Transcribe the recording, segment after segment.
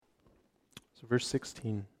So verse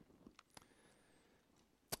 16.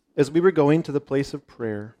 As we were going to the place of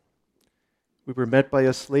prayer, we were met by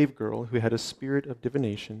a slave girl who had a spirit of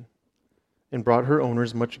divination and brought her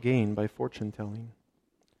owners much gain by fortune-telling.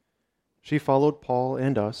 She followed Paul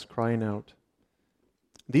and us, crying out,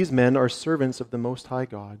 "These men are servants of the Most High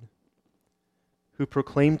God, who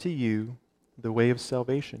proclaim to you the way of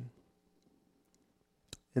salvation."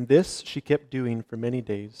 And this she kept doing for many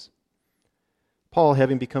days. Paul,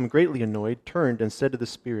 having become greatly annoyed, turned and said to the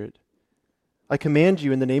spirit, "I command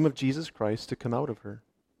you in the name of Jesus Christ to come out of her."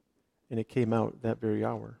 And it came out that very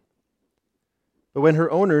hour. But when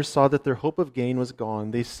her owners saw that their hope of gain was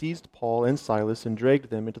gone, they seized Paul and Silas and dragged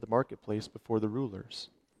them into the marketplace before the rulers.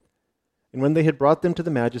 And when they had brought them to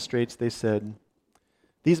the magistrates, they said,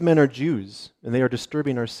 "These men are Jews, and they are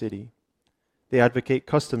disturbing our city. They advocate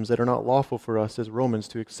customs that are not lawful for us as Romans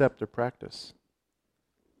to accept or practice."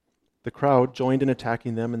 The crowd joined in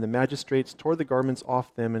attacking them, and the magistrates tore the garments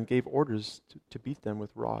off them and gave orders to beat them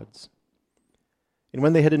with rods. And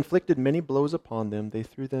when they had inflicted many blows upon them, they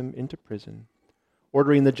threw them into prison,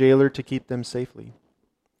 ordering the jailer to keep them safely.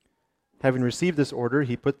 Having received this order,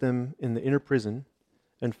 he put them in the inner prison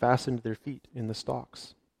and fastened their feet in the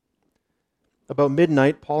stocks. About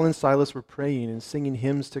midnight, Paul and Silas were praying and singing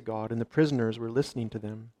hymns to God, and the prisoners were listening to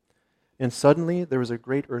them. And suddenly there was a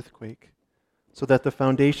great earthquake, so that the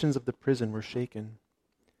foundations of the prison were shaken.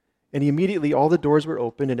 And immediately all the doors were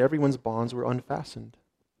opened and everyone's bonds were unfastened.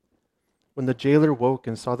 When the jailer woke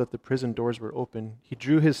and saw that the prison doors were open, he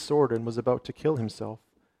drew his sword and was about to kill himself,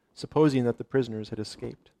 supposing that the prisoners had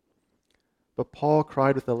escaped. But Paul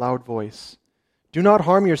cried with a loud voice, "Do not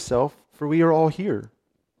harm yourself, for we are all here."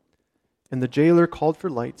 And the jailer called for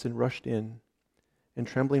lights and rushed in, and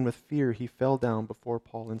trembling with fear, he fell down before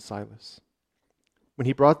Paul and Silas.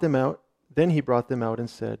 Then he brought them out and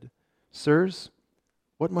said, "Sirs,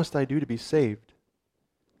 what must I do to be saved?"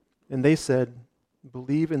 And they said,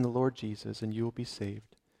 "Believe in the Lord Jesus, and you will be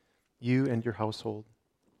saved, you and your household."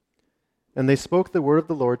 And they spoke the word of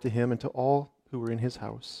the Lord to him and to all who were in his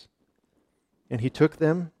house. And he took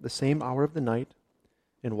them the same hour of the night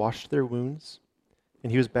and washed their wounds,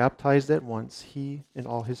 and he was baptized at once, he and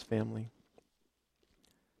all his family.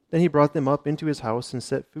 Then he brought them up into his house and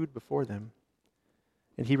set food before them.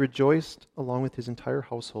 And he rejoiced along with his entire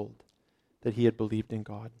household that he had believed in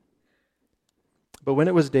God. But when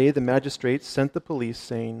it was day, the magistrates sent the police,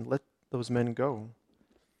 saying, "Let those men go."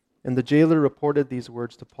 And the jailer reported these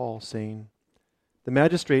words to Paul, saying, "The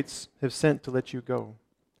magistrates have sent to let you go.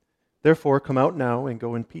 Therefore come out now and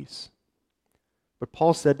go in peace." But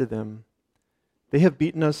Paul said to them, "They have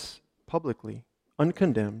beaten us publicly,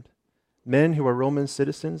 uncondemned, men who are Roman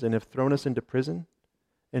citizens, and have thrown us into prison.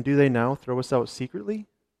 And do they now throw us out secretly?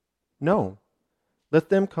 No. Let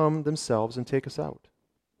them come themselves and take us out."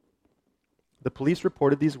 The police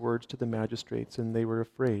reported these words to the magistrates, and they were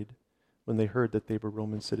afraid when they heard that they were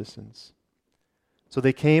Roman citizens. So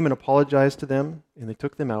they came and apologized to them, and they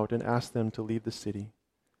took them out and asked them to leave the city.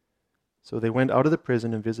 So they went out of the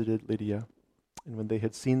prison and visited Lydia, and when they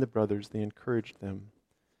had seen the brothers, they encouraged them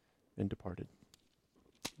and departed.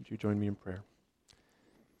 Would you join me in prayer?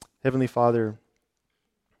 Heavenly Father,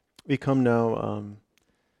 we come now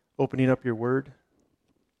opening up your word,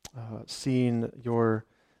 seeing your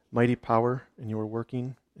mighty power and your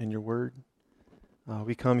working in your word.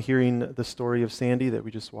 We come hearing the story of Sandy that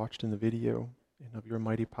we just watched in the video, and of your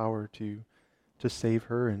mighty power to save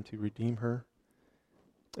her and to redeem her.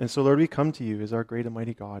 And so, Lord, we come to you as our great and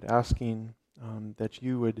mighty God, asking that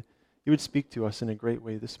you would speak to us in a great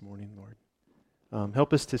way this morning, Lord.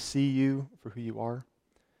 Help us to see you for who you are.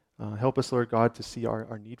 Help us, Lord God, to see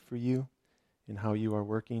our need for you and how you are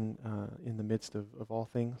working in the midst of all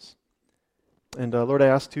things. And Lord, I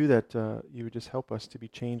ask too that you would just help us to be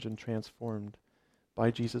changed and transformed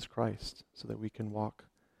by Jesus Christ so that we can walk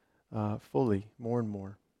fully, more and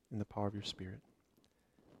more, in the power of your Spirit.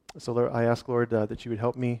 So Lord, I ask, Lord, that you would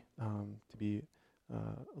help me to be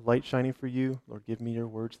light shining for you. Lord, give me your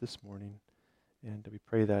words this morning. And we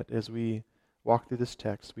pray that as we walk through this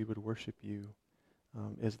text, we would worship you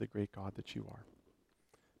as the great God that you are.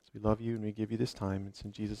 So we love you and we give you this time. It's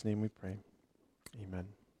in Jesus' name we pray. Amen.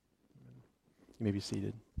 You may be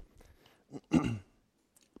seated.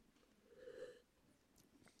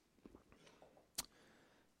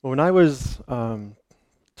 Well, when I was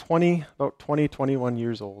about 21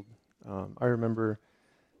 years old, I remember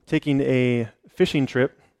taking a fishing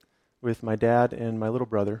trip with my dad and my little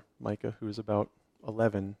brother, Micah, who was about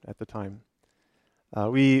 11 at the time.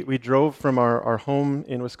 We drove from our home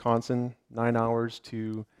in Wisconsin 9 hours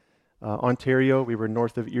to Ontario. We were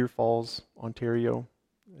north of Ear Falls, Ontario,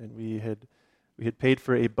 and we we had paid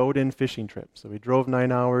for a boat-in fishing trip. So we drove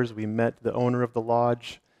 9 hours. We met the owner of the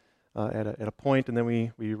lodge at a point, and then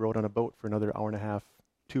we rode on a boat for another hour and a half,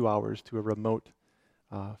 2 hours to a remote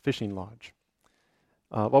fishing lodge.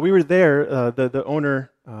 While we were there, the owner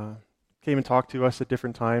came and talked to us at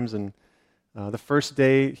different times, and the first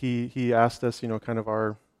day he asked us, kind of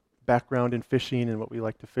our background in fishing and what we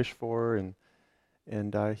like to fish for,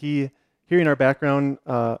 and he, hearing our background,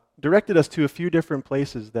 directed us to a few different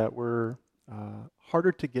places that were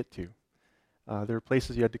harder to get to. There were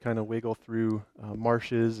places you had to kind of wiggle through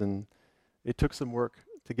marshes, and it took some work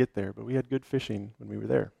to get there, but we had good fishing when we were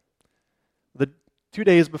there. The 2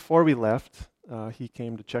 days before we left, he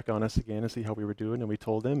came to check on us again and see how we were doing, and we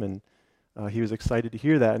told him, and he was excited to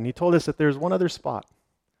hear that. And he told us that there's one other spot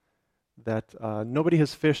that nobody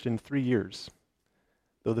has fished in 3 years,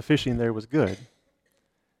 though the fishing there was good.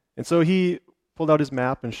 And so he pulled out his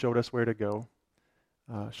map and showed us where to go,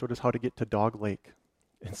 showed us how to get to Dog Lake.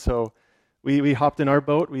 And so we hopped in our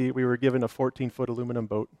boat. We were given a 14-foot aluminum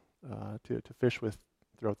boat to fish with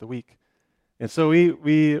throughout the week. And so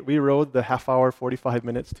we rode the half hour, 45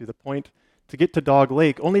 minutes to the point to get to Dog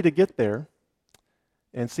Lake, only to get there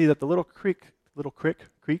and see that the little creek,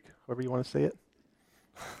 however you want to say it,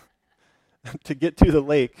 to get to the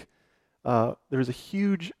lake, there was a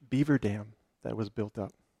huge beaver dam that was built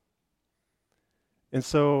up. And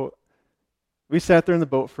so we sat there in the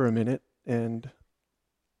boat for a minute, and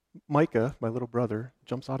Micah, my little brother,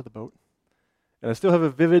 jumps out of the boat. And I still have a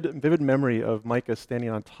vivid memory of Micah standing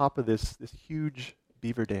on top of this huge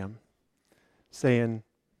beaver dam, saying,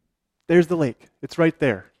 "There's the lake. It's right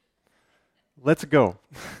there. Let's go."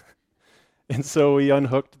 And so we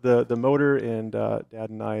unhooked the motor, and Dad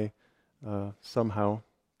and I somehow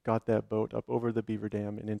got that boat up over the beaver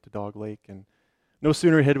dam and into Dog Lake. And no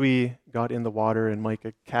sooner had we got in the water and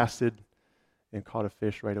Micah casted and caught a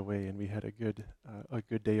fish right away, and we had a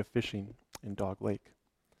good day of fishing in Dog Lake.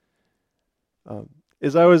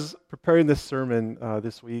 As I was preparing this sermon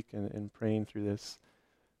this week and praying through this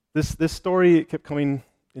story kept coming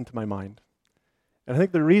into my mind. And I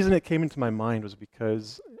think the reason it came into my mind was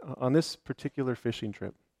because on this particular fishing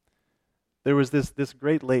trip, there was this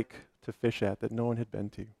great lake to fish at that no one had been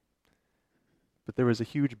to. But there was a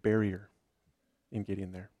huge barrier in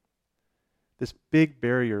getting there. This big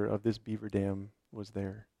barrier of this beaver dam was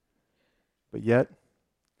there. But yet,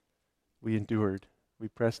 we endured, we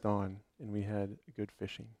pressed on, and we had good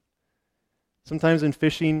fishing. Sometimes in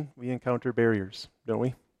fishing, we encounter barriers, don't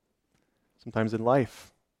we? Sometimes in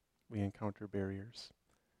life, we encounter barriers.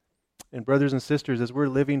 And brothers and sisters, as we're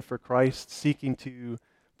living for Christ, seeking to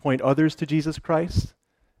point others to Jesus Christ,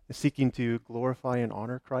 and seeking to glorify and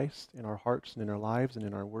honor Christ in our hearts and in our lives and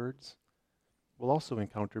in our words, we'll also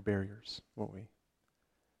encounter barriers, won't we?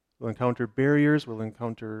 We'll encounter barriers, we'll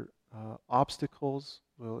encounter obstacles,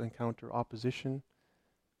 we'll encounter opposition,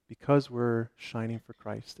 because we're shining for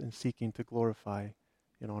Christ and seeking to glorify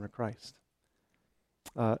and honor Christ.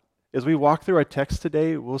 As we walk through our text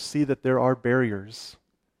today, we'll see that there are barriers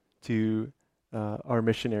to our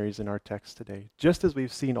missionaries in our text today, just as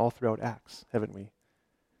we've seen all throughout Acts, haven't we?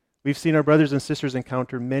 We've seen our brothers and sisters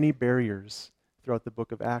encounter many barriers throughout the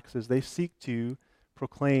book of Acts as they seek to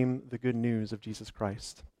proclaim the good news of Jesus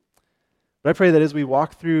Christ. But I pray that as we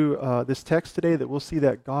walk through this text today, that we'll see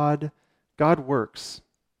that God works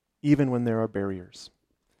even when there are barriers.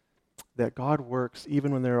 That God works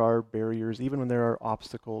even when there are barriers, even when there are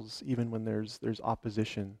obstacles, even when there's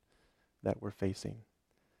opposition that we're facing.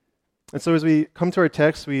 And so as we come to our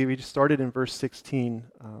text, we just started in verse 16,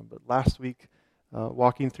 but last week,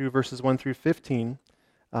 walking through verses 1 through 15,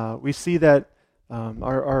 we see that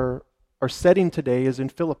our setting today is in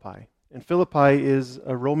Philippi. And Philippi is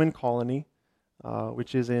a Roman colony,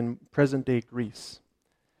 which is in present-day Greece.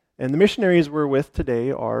 And the missionaries we're with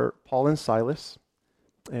today are Paul and Silas,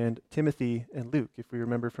 and Timothy and Luke. If we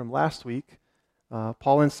remember from last week,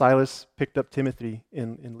 Paul and Silas picked up Timothy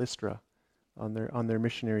in Lystra on their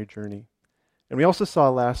missionary journey. And we also saw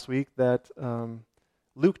last week that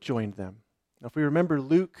Luke joined them. Now, if we remember,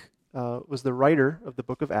 Luke was the writer of the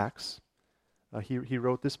book of Acts. He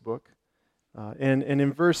wrote this book. And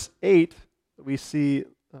in verse 8, we see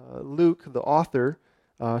Luke, the author,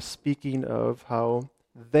 speaking of how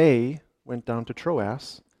they went down to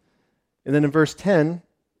Troas. And then in verse 10,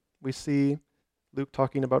 we see Luke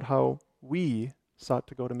talking about how we sought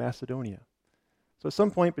to go to Macedonia. So at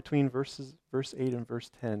some point between verse 8 and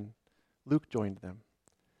verse 10, Luke joined them.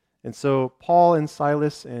 And so Paul and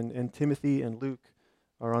Silas and Timothy and Luke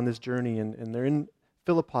are on this journey, and they're in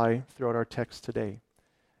Philippi throughout our text today.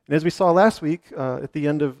 And as we saw last week, at the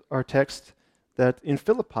end of our text, that in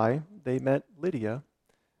Philippi, they met Lydia,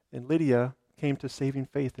 and Lydia came to saving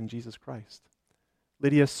faith in Jesus Christ.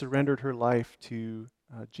 Lydia surrendered her life to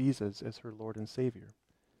Jesus as her Lord and Savior.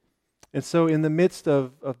 And so in the midst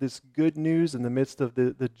of this good news, in the midst of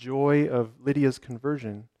the joy of Lydia's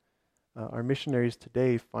conversion, our missionaries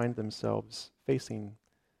today find themselves facing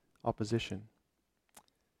opposition.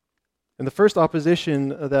 And the first opposition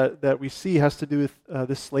that we see has to do with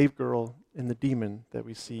this slave girl and the demon that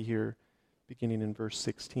we see here beginning in verse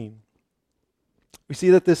 16. We see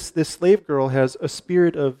that this slave girl has a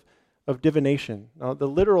spirit of divination. Now, the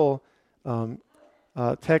literal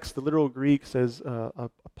text, the literal Greek says a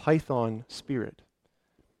python spirit.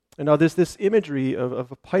 And now this imagery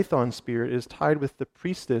of a python spirit is tied with the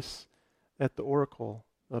priestess at the oracle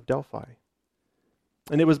of Delphi.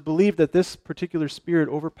 And it was believed that this particular spirit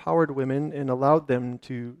overpowered women and allowed them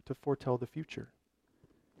to foretell the future.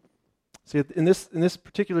 See, in this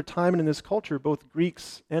particular time and in this culture, both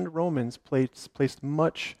Greeks and Romans placed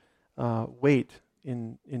much weight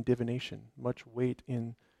in divination, much weight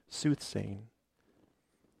in soothsaying.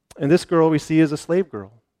 And this girl we see is a slave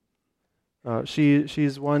girl.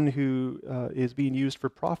 She's one who is being used for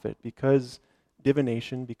profit because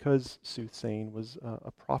divination, because soothsaying was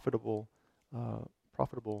profitable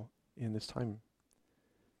in this time.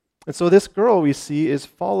 And so this girl we see is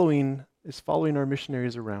following our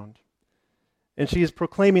missionaries around. And she is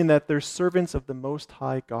proclaiming that they're servants of the Most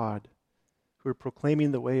High God who are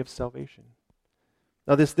proclaiming the way of salvation.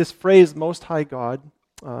 Now this phrase, Most High God,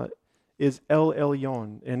 is El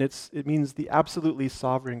Elyon, and it means the absolutely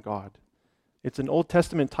sovereign God. It's an Old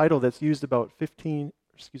Testament title that's used about 50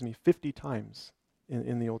 times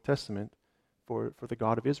in the Old Testament for the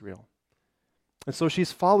God of Israel. And so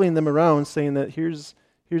she's following them around saying that here's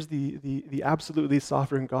the absolutely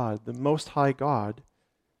sovereign God, the Most High God,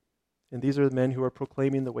 and these are the men who are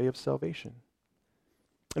proclaiming the way of salvation.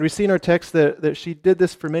 And we see in our text that she did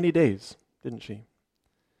this for many days, didn't she?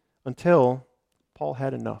 Until Paul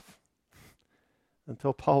had enough.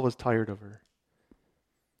 Until Paul was tired of her.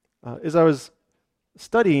 As I was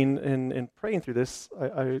studying and praying through this,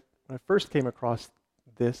 when I first came across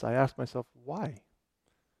this, I asked myself, why?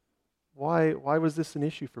 Why was this an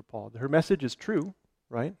issue for Paul? Her message is true,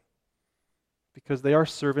 right? Because they are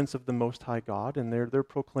servants of the Most High God, and they're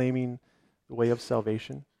proclaiming the way of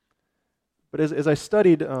salvation. But as I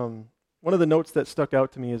studied, one of the notes that stuck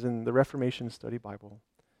out to me is in the Reformation Study Bible.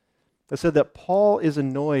 It said that Paul is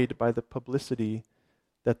annoyed by the publicity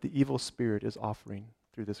that the evil spirit is offering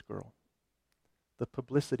through this girl. The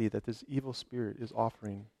publicity that this evil spirit is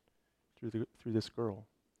offering through this girl.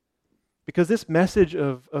 Because this message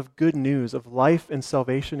of good news, of life and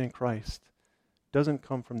salvation in Christ, doesn't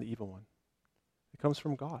come from the evil one. It comes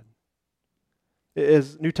from God.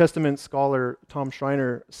 As New Testament scholar Tom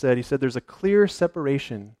Schreiner said, he said there's a clear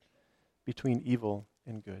separation between evil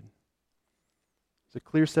and good. There's a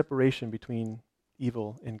clear separation between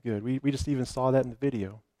evil and good. We just even saw that in the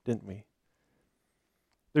video, didn't we?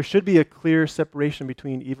 There should be a clear separation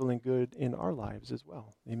between evil and good in our lives as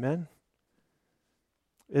well. Amen?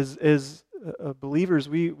 As believers,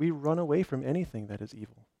 we run away from anything that is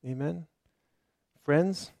evil. Amen?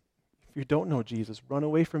 Friends, if you don't know Jesus, run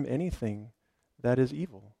away from anything that is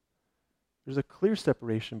evil. There's a clear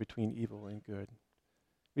separation between evil and good.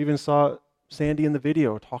 We even saw Sandy in the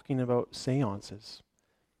video talking about seances.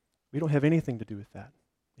 We don't have anything to do with that.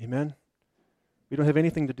 Amen? We don't have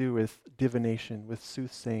anything to do with divination, with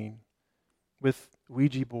soothsaying, with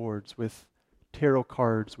Ouija boards, with tarot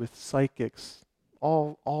cards, with psychics,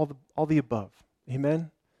 all the above.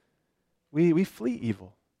 Amen? We flee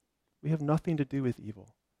evil. We have nothing to do with evil.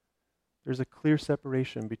 There's a clear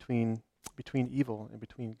separation between evil and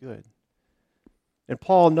between good. And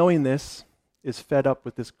Paul, knowing this, is fed up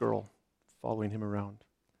with this girl following him around.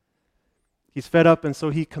 He's fed up, and so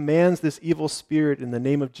he commands this evil spirit in the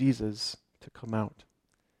name of Jesus to come out.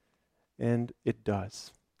 And it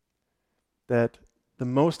does. That the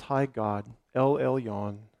Most High God, El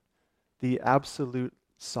Elyon, the absolute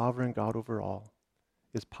sovereign God over all,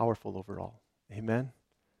 is powerful over all. Amen?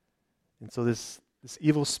 And so this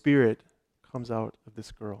evil spirit comes out of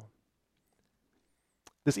this girl.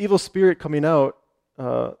 This evil spirit coming out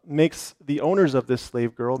makes the owners of this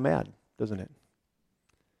slave girl mad, doesn't it?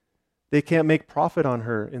 They can't make profit on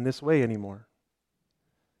her in this way anymore.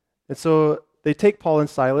 And so they take Paul and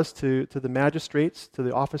Silas to the magistrates, to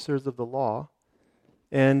the officers of the law,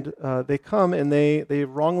 and they come and they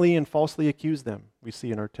wrongly and falsely accuse them, we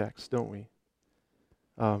see in our text, don't we?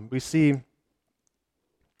 We see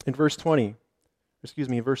in verse 20,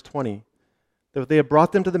 that they have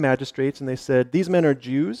brought them to the magistrates and they said, "These men are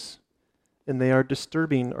Jews and they are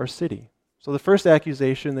disturbing our city." So the first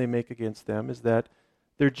accusation they make against them is that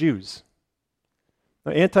they're Jews.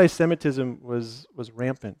 Now, anti-Semitism was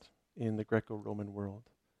rampant in the Greco-Roman world.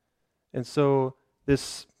 And so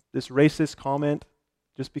this racist comment,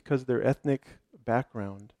 just because of their ethnic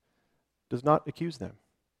background, does not accuse them.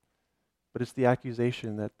 But it's the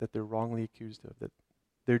accusation that they're wrongly accused of, that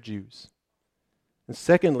they're Jews. And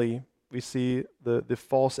secondly, we see the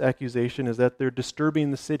false accusation is that they're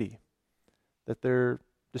disturbing the city, that they're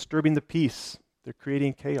disturbing the peace, they're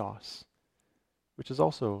creating chaos, which is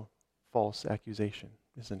also false accusation,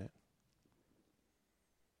 isn't it?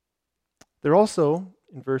 They're also,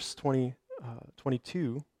 in verse 21,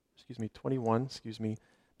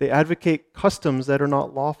 they advocate customs that are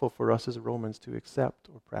not lawful for us as Romans to accept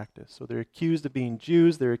or practice. So they're accused of being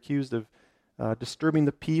Jews, they're accused of disturbing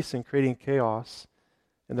the peace and creating chaos,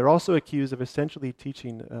 and they're also accused of essentially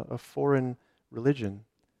teaching a foreign religion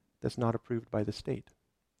that's not approved by the state.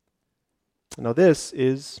 Now this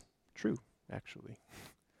is true, actually.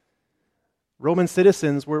 Roman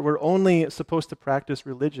citizens were only supposed to practice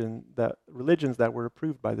religions that were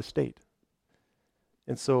approved by the state.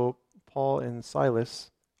 And so Paul and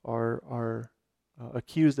Silas are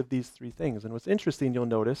accused of these three things. And what's interesting, you'll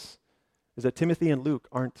notice, is that Timothy and Luke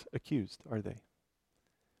aren't accused, are they?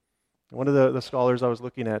 And one of the scholars I was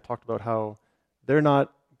looking at talked about how they're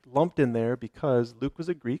not lumped in there because Luke was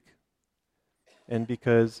a Greek and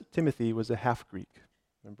because Timothy was a half-Greek.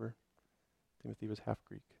 Remember? Timothy was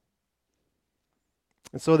half-Greek.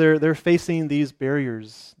 And so they're facing these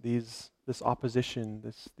barriers, this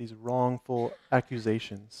opposition, these wrongful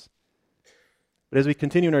accusations. But as we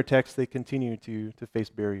continue in our text, they continue to face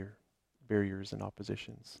barriers and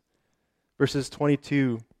oppositions. Verses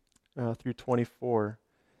 22 through 24,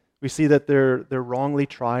 we see that they're wrongly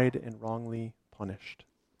tried and wrongly punished.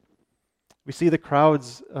 We see the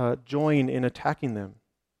crowds join in attacking them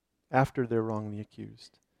after they're wrongly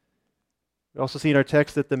accused. We also see in our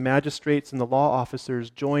text that the magistrates and the law officers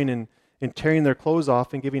join in tearing their clothes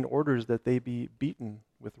off and giving orders that they be beaten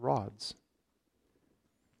with rods.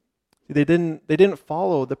 See, they didn't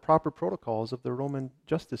follow the proper protocols of the Roman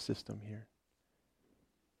justice system here.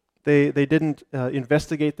 They didn't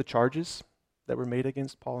investigate the charges that were made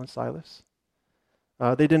against Paul and Silas.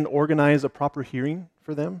 They didn't organize a proper hearing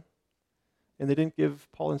for them. And they didn't give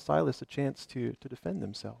Paul and Silas a chance to defend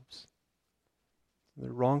themselves.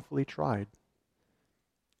 They're wrongfully tried.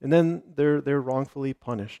 And then they're wrongfully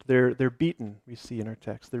punished. They're beaten, we see in our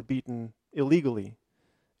text. They're beaten illegally.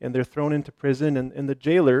 And they're thrown into prison, and the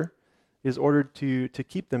jailer is ordered to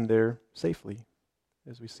keep them there safely,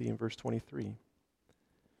 as we see in verse 23.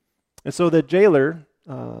 And so the jailer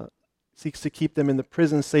seeks to keep them in the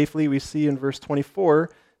prison safely. We see in verse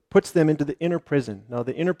 24, puts them into the inner prison. Now,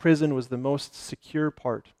 the inner prison was the most secure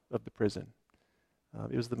part of the prison.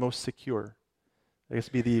 It was the most secure. I guess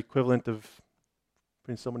it'd be the equivalent of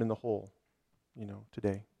putting someone in the hole,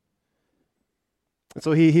 today. And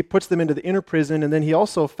so he puts them into the inner prison, and then he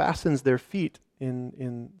also fastens their feet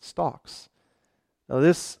in stocks. Now,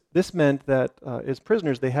 this meant that as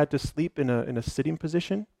prisoners, they had to sleep in a sitting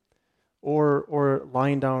position or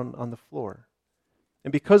lying down on the floor.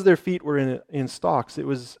 And because their feet were in stocks, it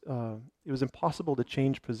was impossible to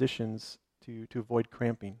change positions to avoid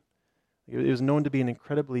cramping. It was known to be an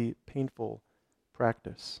incredibly painful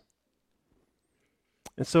practice.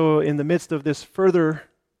 And so in the midst of this further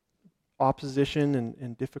opposition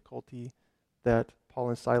and difficulty that Paul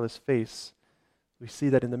and Silas face, we see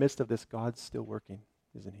that in the midst of this, God's still working,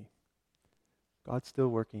 isn't he? God's still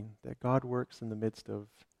working, that God works in the midst of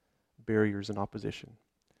barriers and opposition.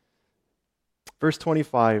 Verse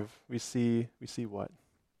 25, we see what?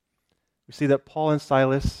 We see that Paul and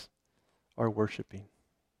Silas are worshiping.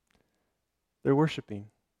 They're worshiping.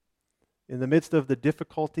 In the midst of the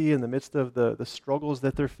difficulty, in the midst of the struggles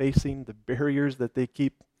that they're facing, the barriers that they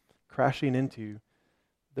keep crashing into,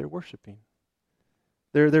 they're worshiping.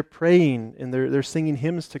 They're praying and they're singing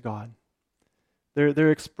hymns to God.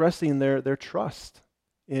 They're expressing their trust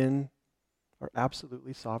in our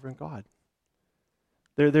absolutely sovereign God.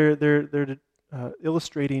 They're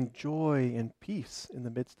illustrating joy and peace in the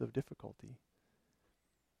midst of difficulty.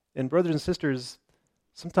 And brothers and sisters,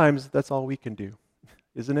 sometimes that's all we can do,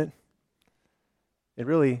 isn't it? And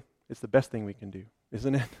really, it's the best thing we can do,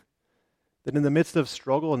 isn't it? That in the midst of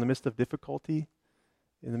struggle, in the midst of difficulty,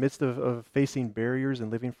 in the midst of facing barriers and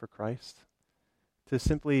living for Christ, to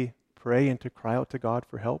simply pray and to cry out to God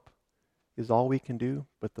for help is all we can do,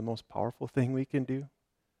 but the most powerful thing we can do,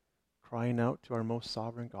 crying out to our most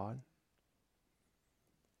sovereign God.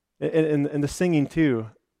 And the singing too,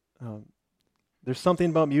 there's something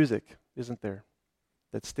about music, isn't there,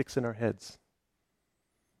 that sticks in our heads.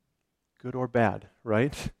 Good or bad,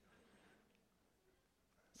 right?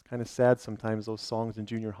 It's kind of sad sometimes, those songs in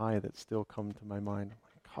junior high that still come to my mind. I'm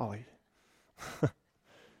like, golly.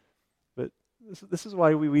 But this is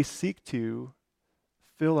why we seek to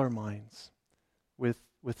fill our minds with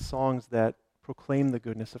songs that proclaim the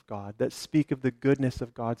goodness of God, that speak of the goodness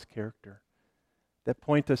of God's character, that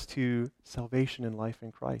point us to salvation and life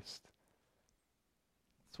in Christ.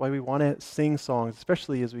 That's why we want to sing songs,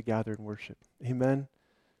 especially as we gather in worship. Amen?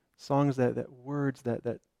 Songs words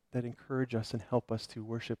that encourage us and help us to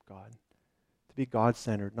worship God, to be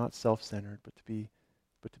God-centered, not self-centered, but to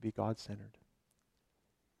be God-centered.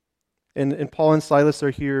 And Paul and Silas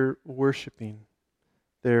are here worshiping.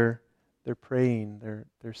 They're praying.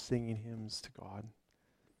 They're singing hymns to God.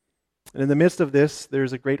 And in the midst of this,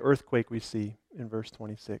 there's a great earthquake we see in verse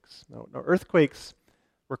 26. Now earthquakes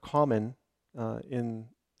were common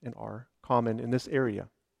are common in this area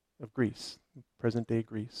of Greece, present-day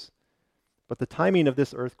Greece. But the timing of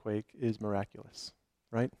this earthquake is miraculous,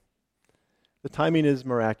 right? The timing is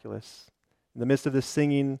miraculous. In the midst of this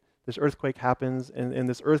singing, this earthquake happens, and in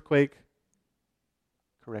this earthquake,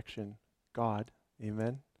 God,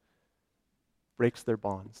 amen, breaks their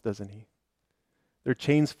bonds, doesn't he? Their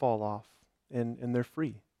chains fall off, and they're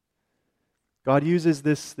free. God uses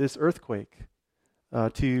this earthquake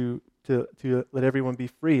to let everyone be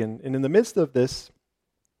free. And in the midst of this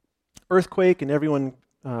earthquake and everyone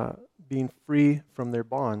being free from their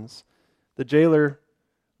bonds, the jailer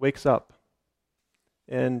wakes up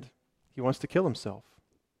and he wants to kill himself.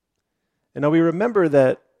 And now we remember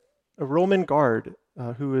that a Roman guard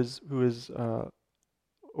who is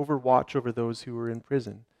overwatch over those who were in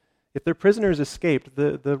prison, if their prisoners escaped,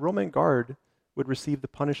 the Roman guard would receive the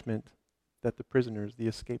punishment that the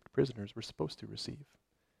escaped prisoners were supposed to receive.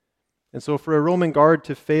 And so for a Roman guard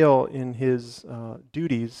to fail in his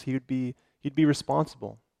duties, he'd be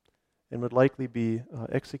responsible and would likely be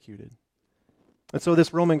executed. And so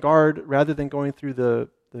this Roman guard, rather than going through the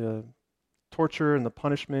torture and the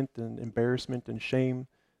punishment and embarrassment and shame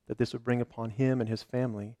that this would bring upon him and his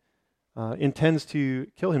family, intends to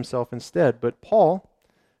kill himself instead. But Paul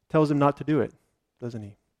tells him not to do it, doesn't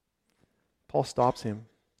he? Paul stops him,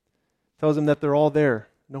 tells him that they're all there.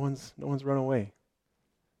 No one's run away.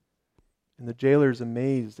 And the jailer's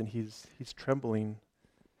amazed and he's trembling.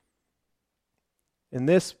 And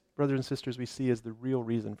this, brothers and sisters, we see as the real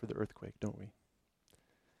reason for the earthquake, don't we?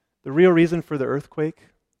 The real reason for the earthquake,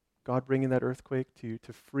 God bringing that earthquake to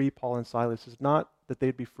free Paul and Silas, is not that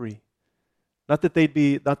they'd be free, not that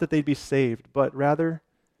they'd be saved, but rather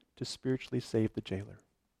to spiritually save the jailer.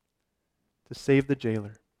 To save the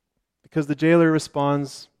jailer. Because the jailer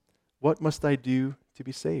responds, "What must I do to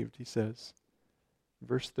be saved?" he says.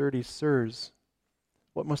 Verse 30, "Sirs,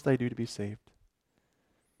 what must I do to be saved?"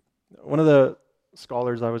 One of the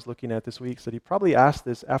scholars I was looking at this week said he probably asked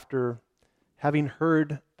this after having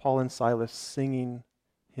heard Paul and Silas singing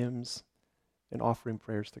hymns and offering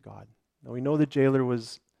prayers to God. Now we know the jailer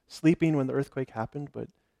was sleeping when the earthquake happened, but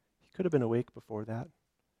he could have been awake before that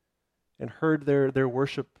and heard their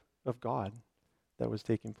worship of God that was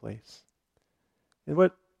taking place. And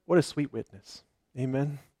what a sweet witness.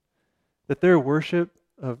 Amen. That their worship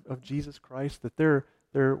of Jesus Christ, that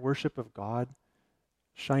their worship of God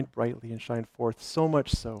shined brightly and shined forth, so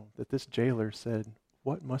much so that this jailer said,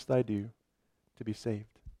 "What must I do to be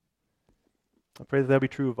saved?" I pray that be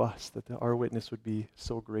true of us, that our witness would be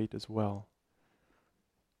so great as well.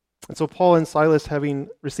 And so Paul and Silas, having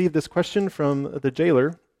received this question from the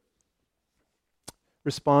jailer,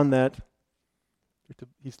 respond that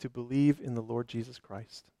he's to believe in the Lord Jesus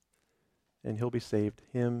Christ, and he'll be saved,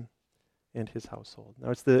 him and his household.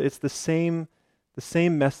 Now it's the same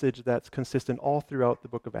message that's consistent all throughout the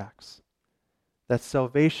book of Acts, that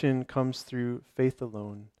salvation comes through faith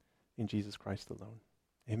alone in Jesus Christ alone.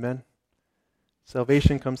 Amen?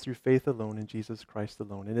 Salvation comes through faith alone in Jesus Christ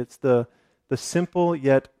alone. And it's the simple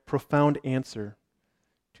yet profound answer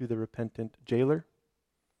to the repentant jailer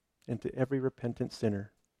and to every repentant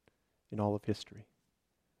sinner in all of history.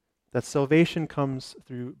 That salvation comes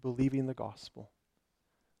through believing the gospel.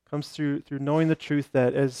 Comes through knowing the truth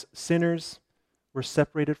that as sinners, we're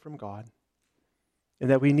separated from God, and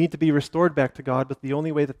that we need to be restored back to God, but the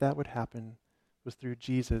only way that would happen was through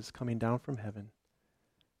Jesus coming down from heaven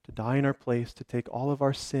to die in our place, to take all of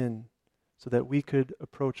our sin so that we could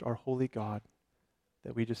approach our holy God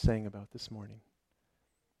that we just sang about this morning.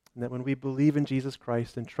 And that when we believe in Jesus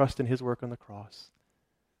Christ and trust in his work on the cross,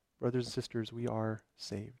 brothers and sisters, we are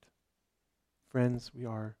saved. Friends, we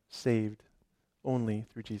are saved only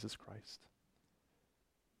through Jesus Christ.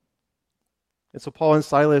 And so Paul and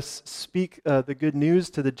Silas speak the good news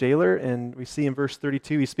to the jailer, and we see in verse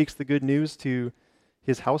 32, he speaks the good news to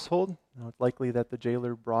his household, Now, it's likely that the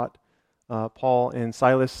jailer brought Paul and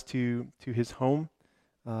Silas to his home.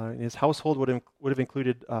 And his household would have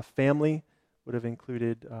included family, would have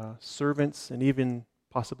included servants, and even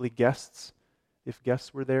possibly guests, if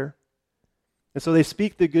guests were there. And so they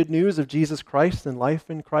speak the good news of Jesus Christ and life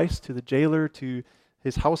in Christ to the jailer, to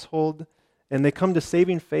his household, and they come to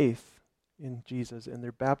saving faith in Jesus, and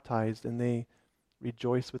they're baptized, and they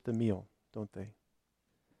rejoice with the meal, don't they?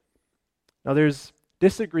 Now there's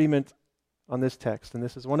disagreement on this text, and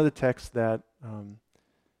this is one of the texts that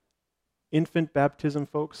infant baptism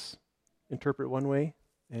folks interpret one way,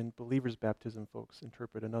 and believers' baptism folks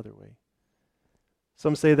interpret another way.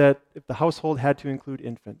 Some say that if the household had to include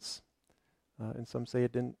infants, and some say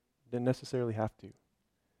it didn't necessarily have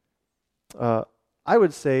to. I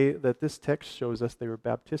would say that this text shows us they were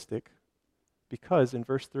Baptistic because in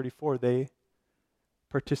verse 34 they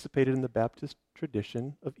participated in the Baptist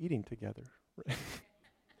tradition of eating together.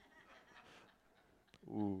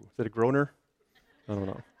 Ooh, is that a groaner? I don't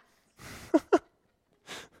know.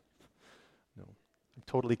 No, I'm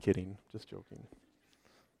totally kidding. Just joking.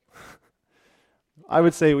 I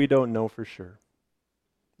would say we don't know for sure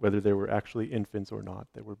whether there were actually infants or not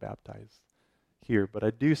that were baptized here. But I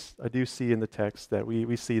do see in the text that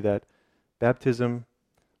we see that baptism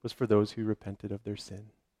was for those who repented of their sin,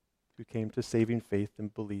 who came to saving faith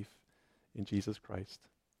and belief in Jesus Christ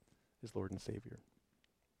as Lord and Savior.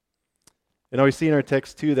 And now we see in our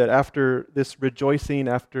text too that after this rejoicing,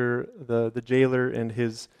 after the jailer and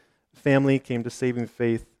his family came to saving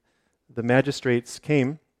faith, the magistrates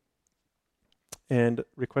came and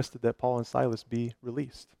requested that Paul and Silas be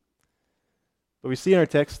released. But we see in our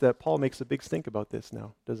text that Paul makes a big stink about this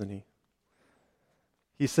now, doesn't he?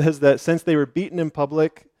 He says that since they were beaten in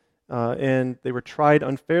public and they were tried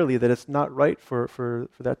unfairly, that it's not right for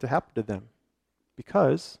that to happen to them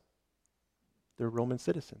because they're Roman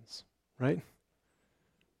citizens, right?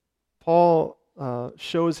 Paul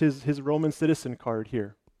shows his Roman citizen card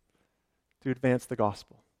here to advance the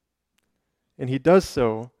gospel. And he does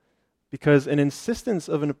so because an insistence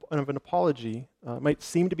of an apology might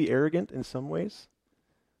seem to be arrogant in some ways,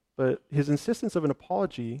 but his insistence of an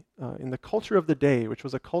apology in the culture of the day, which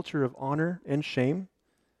was a culture of honor and shame,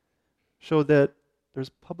 showed that there's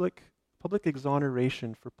public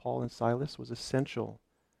exoneration for Paul and Silas was essential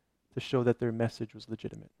to show that their message was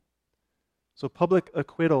legitimate. So public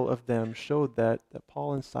acquittal of them showed that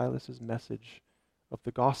Paul and Silas's message of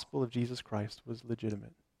the gospel of Jesus Christ was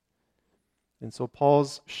legitimate. And so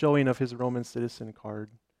Paul's showing of his Roman citizen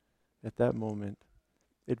card at that moment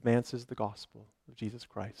advances the gospel of Jesus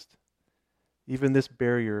Christ. Even this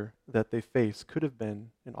barrier that they face could have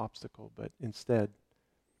been an obstacle, but instead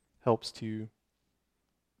helps to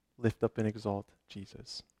lift up and exalt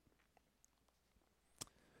Jesus.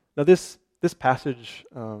 Now this passage,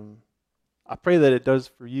 I pray that it does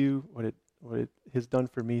for you what it has done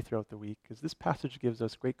for me throughout the week, because this passage gives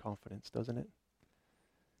us great confidence, doesn't it?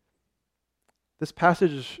 This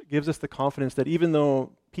passage gives us the confidence that even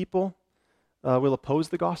though people will oppose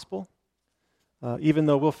the gospel, even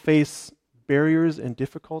though we'll face barriers and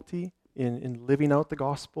difficulty in living out the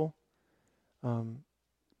gospel,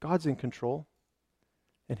 God's in control,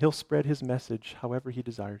 and He'll spread His message however He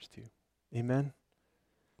desires to. Amen?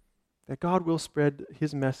 That God will spread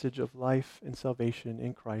His message of life and salvation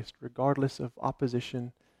in Christ regardless of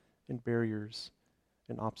opposition and barriers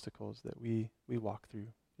and obstacles that we walk through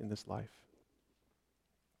in this life.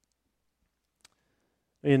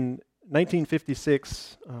 In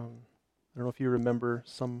 1956, I don't know if you remember,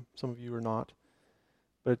 some of you are not,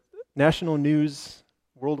 but national news,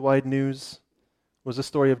 worldwide news, was the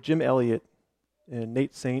story of Jim Elliot and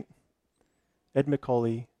Nate Saint, Ed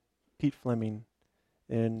McCauley, Pete Fleming,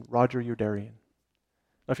 and Roger Youderian.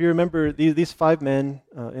 Now, if you remember, these five men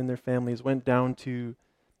and their families went down to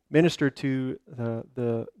minister to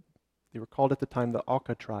they were called at the time the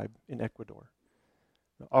Auca tribe in Ecuador.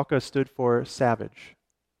 The Auca stood for savage.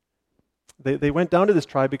 They went down to this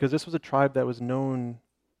tribe because this was a tribe that was known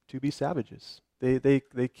to be savages. They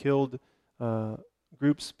killed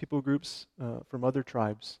people groups from other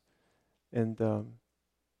tribes. And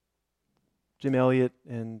Jim Elliot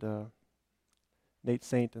and Nate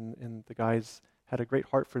Saint and the guys had a great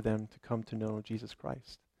heart for them to come to know Jesus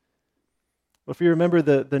Christ. Well, if you remember,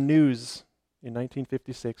 the news in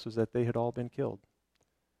 1956 was that they had all been killed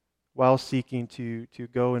while seeking to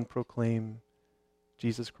go and proclaim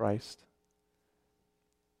Jesus Christ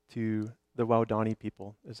to the Waodani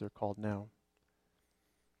people, as they're called now.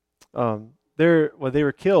 They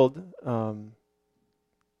were killed. Is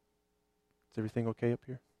everything okay up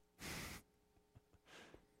here?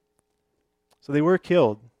 So they were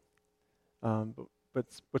killed. But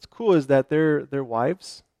what's cool is that their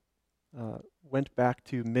wives went back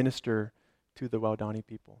to minister to the Waodani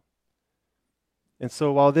people. And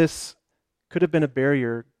so while this could have been a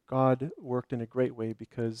barrier, God worked in a great way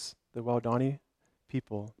because the Waodani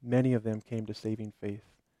people, many of them came to saving faith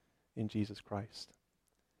in Jesus Christ.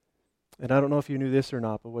 And I don't know if you knew this or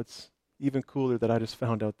not, but what's even cooler that I just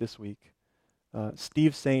found out this week,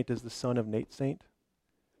 Steve Saint is the son of Nate Saint.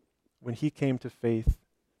 When he came to faith,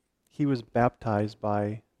 he was baptized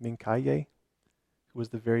by Mincaye, who was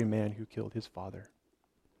the very man who killed his father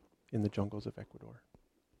in the jungles of Ecuador.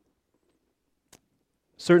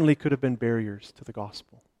 Certainly could have been barriers to the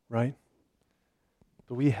gospel, right?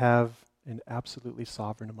 But we have an absolutely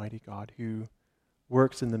sovereign and mighty God who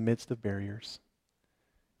works in the midst of barriers,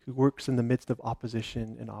 who works in the midst of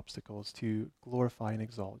opposition and obstacles to glorify and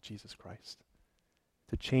exalt Jesus Christ,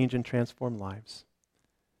 to change and transform lives.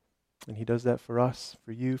 And he does that for us,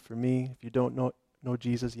 for you, for me. If you don't know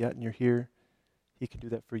Jesus yet and you're here, he can do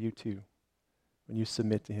that for you too when you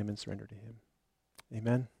submit to him and surrender to him.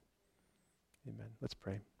 Amen? Amen. Let's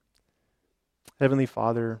pray. Heavenly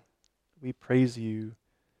Father, we praise you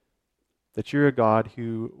that you're a God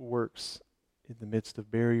who works in the midst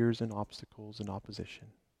of barriers and obstacles and opposition.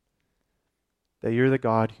 That you're the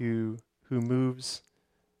God who moves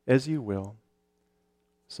as you will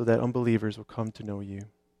so that unbelievers will come to know you.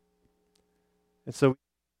 And so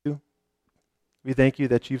we thank you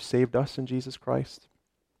that you've saved us in Jesus Christ.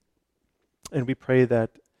 And we pray that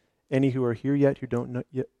any who are here yet who don't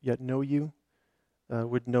yet know you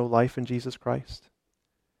would know life in Jesus Christ.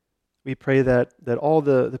 We pray that all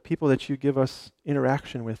the people that you give us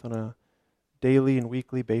interaction with on a daily and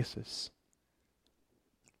weekly basis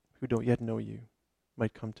who don't yet know you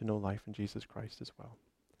might come to know life in Jesus Christ as well.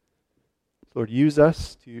 Lord, use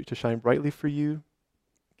us to shine brightly for you.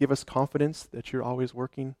 Give us confidence that you're always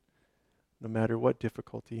working, no matter what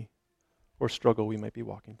difficulty or struggle we might be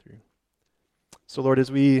walking through. So Lord,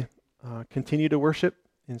 as we continue to worship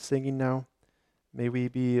in singing now, may we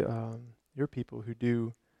be your people who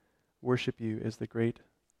do worship you as the great,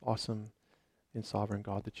 awesome, and sovereign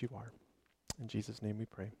God that you are. In Jesus' name we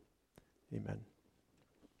pray. Amen.